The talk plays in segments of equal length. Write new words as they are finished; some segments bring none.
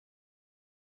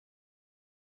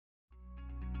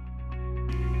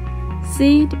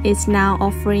Seeed is now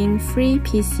offering free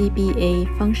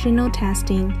PCBA functional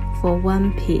testing for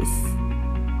one piece.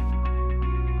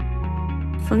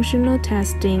 Functional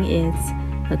testing is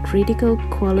a critical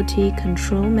quality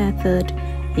control method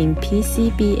in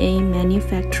PCBA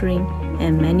manufacturing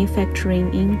and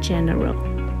manufacturing in general.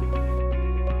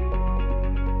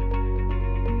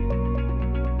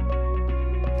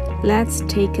 Let's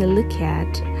take a look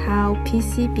at how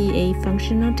PCBA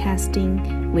functional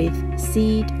testing with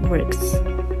Seeed works.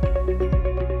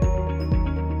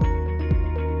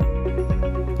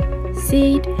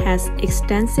 Seeed has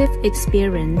extensive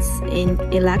experience in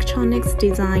electronics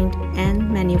design and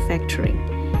manufacturing,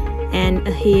 and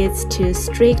adheres to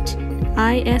strict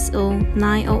ISO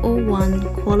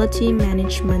 9001 quality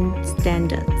management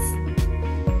standards.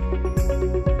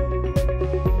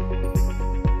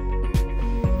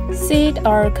 Seeed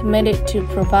are committed to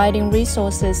providing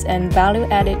resources and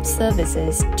value-added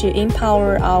services to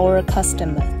empower our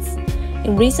customers.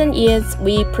 In recent years,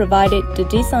 we provided the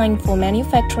Design for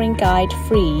Manufacturing Guide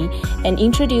free and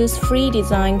introduced free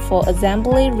design for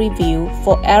assembly review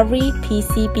for every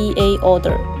PCBA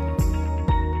order.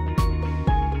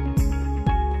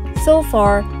 So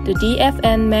far, the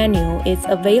DFN manual is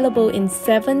available in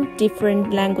 7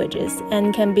 different languages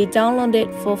and can be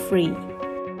downloaded for free.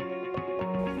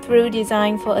 Through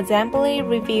Design for Assembly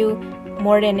review,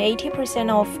 more than 80%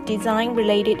 of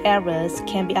design-related errors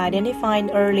can be identified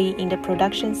early in the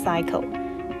production cycle,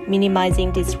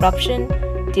 minimizing disruption,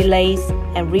 delays,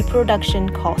 and reproduction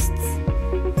costs.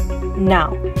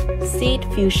 Now, Seeed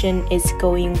Fusion is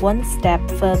going one step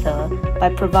further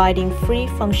by providing free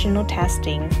functional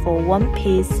testing for one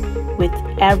piece with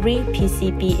every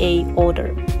PCBA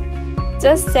order.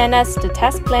 Just send us the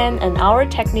test plan and our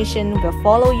technician will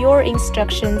follow your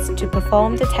instructions to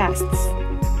perform the tests.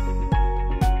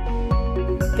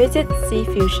 Visit Seeed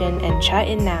Fusion and try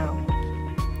it now.